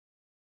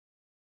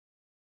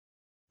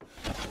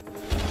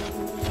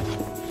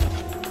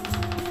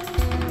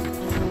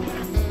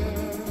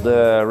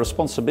The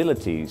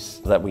responsibilities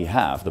that we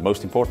have, the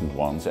most important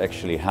ones,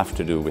 actually have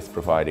to do with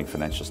providing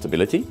financial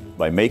stability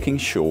by making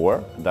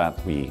sure that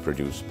we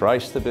produce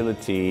price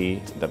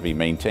stability, that we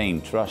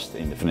maintain trust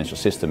in the financial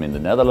system in the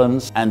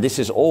Netherlands. And this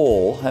is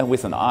all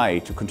with an eye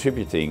to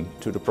contributing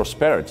to the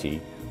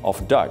prosperity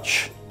of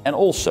Dutch and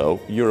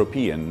also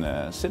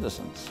European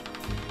citizens.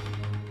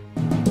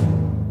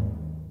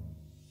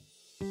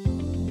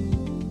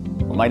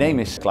 My name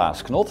is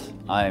Klaas Knot.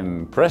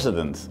 I'm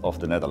president of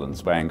the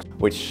Nederlandsche Bank,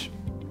 which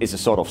is a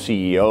sort of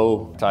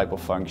CEO type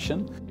of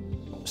function.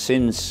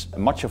 Since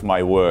much of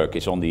my work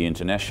is on the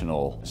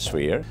international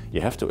sphere,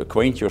 you have to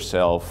acquaint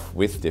yourself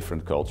with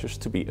different cultures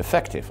to be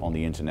effective on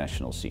the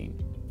international scene.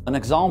 An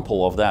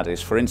example of that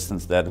is, for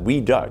instance, that we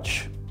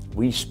Dutch,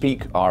 we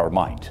speak our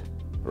mind,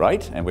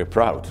 right? And we're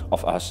proud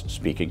of us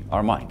speaking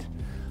our mind.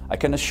 I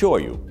can assure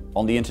you,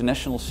 on the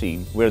international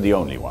scene, we're the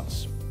only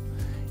ones.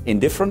 In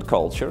different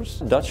cultures,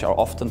 Dutch are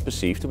often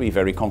perceived to be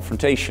very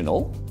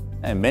confrontational.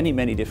 And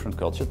many different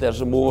cultures,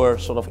 there's a more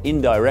sort of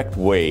indirect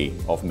way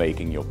of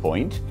making your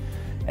point.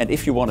 And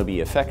if you want to be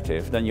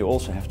effective, then you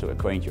also have to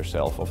acquaint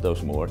yourself of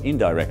those more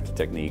indirect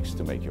techniques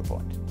to make your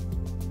point.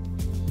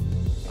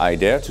 I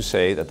dare to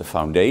say that the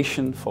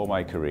foundation for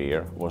my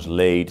career was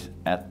laid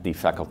at the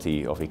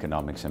Faculty of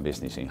Economics and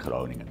Business in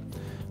Groningen.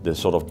 The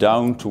sort of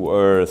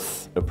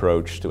down-to-earth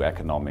approach to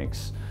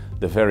economics,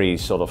 the very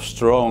sort of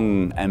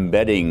strong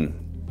embedding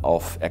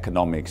of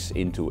economics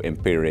into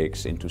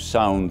empirics, into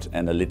sound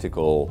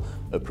analytical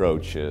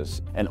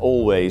approaches, and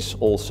always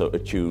also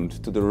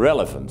attuned to the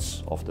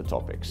relevance of the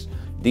topics.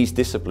 These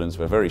disciplines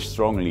were very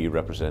strongly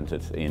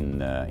represented in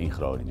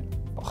Groningen.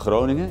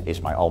 Groningen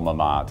is my alma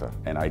mater,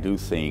 and I do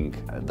think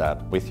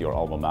that with your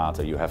alma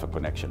mater you have a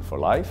connection for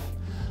life.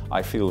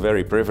 I feel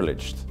very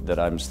privileged that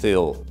I'm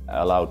still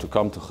allowed to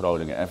come to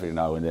Groningen every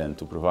now and then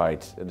to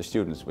provide the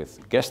students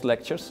with guest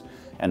lectures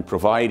and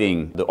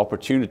providing the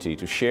opportunity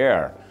to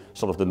share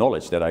sort of the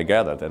knowledge that I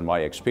gathered and my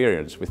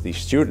experience with these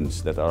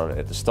students that are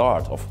at the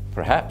start of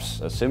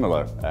perhaps a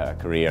similar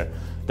career,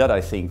 that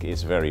I think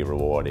is very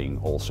rewarding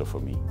also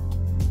for me.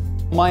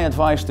 My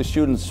advice to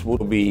students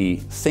would be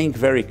think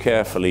very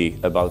carefully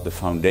about the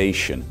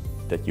foundation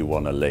that you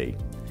want to lay.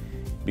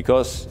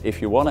 Because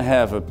if you want to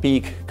have a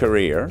peak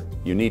career,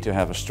 you need to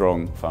have a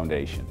strong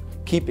foundation.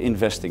 Keep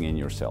investing in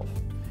yourself.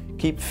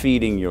 Keep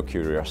feeding your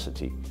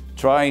curiosity.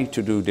 Try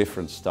to do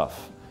different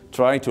stuff.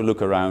 Try to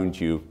look around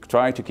you,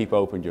 try to keep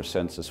open your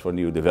senses for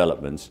new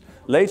developments.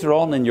 Later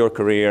on in your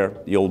career,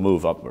 you'll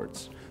move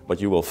upwards.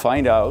 But you will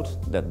find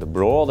out that the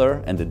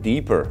broader and the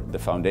deeper the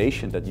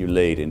foundation that you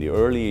laid in the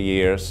earlier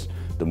years,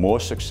 the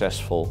more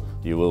successful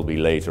you will be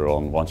later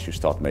on once you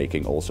start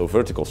making also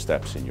vertical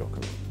steps in your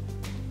career.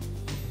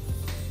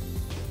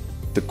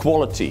 The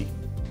quality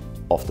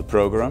of the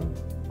program,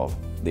 of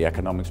the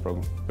economics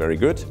program, very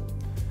good.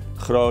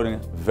 Groningen,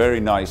 very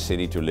nice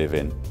city to live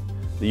in.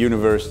 The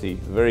university,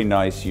 very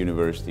nice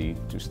university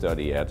to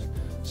study at.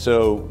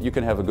 So you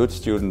can have a good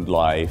student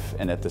life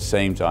and at the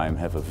same time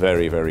have a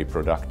very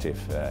productive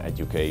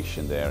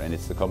education there. And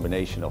it's the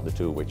combination of the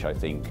two which I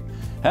think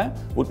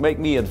would make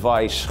me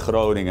advise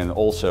Groningen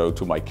also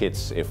to my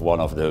kids if one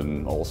of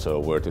them also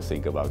were to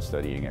think about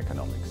studying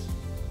economics.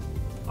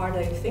 Are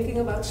they thinking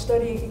about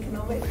studying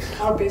economics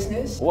or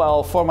business?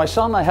 Well, for my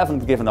son I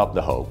haven't given up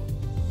the hope.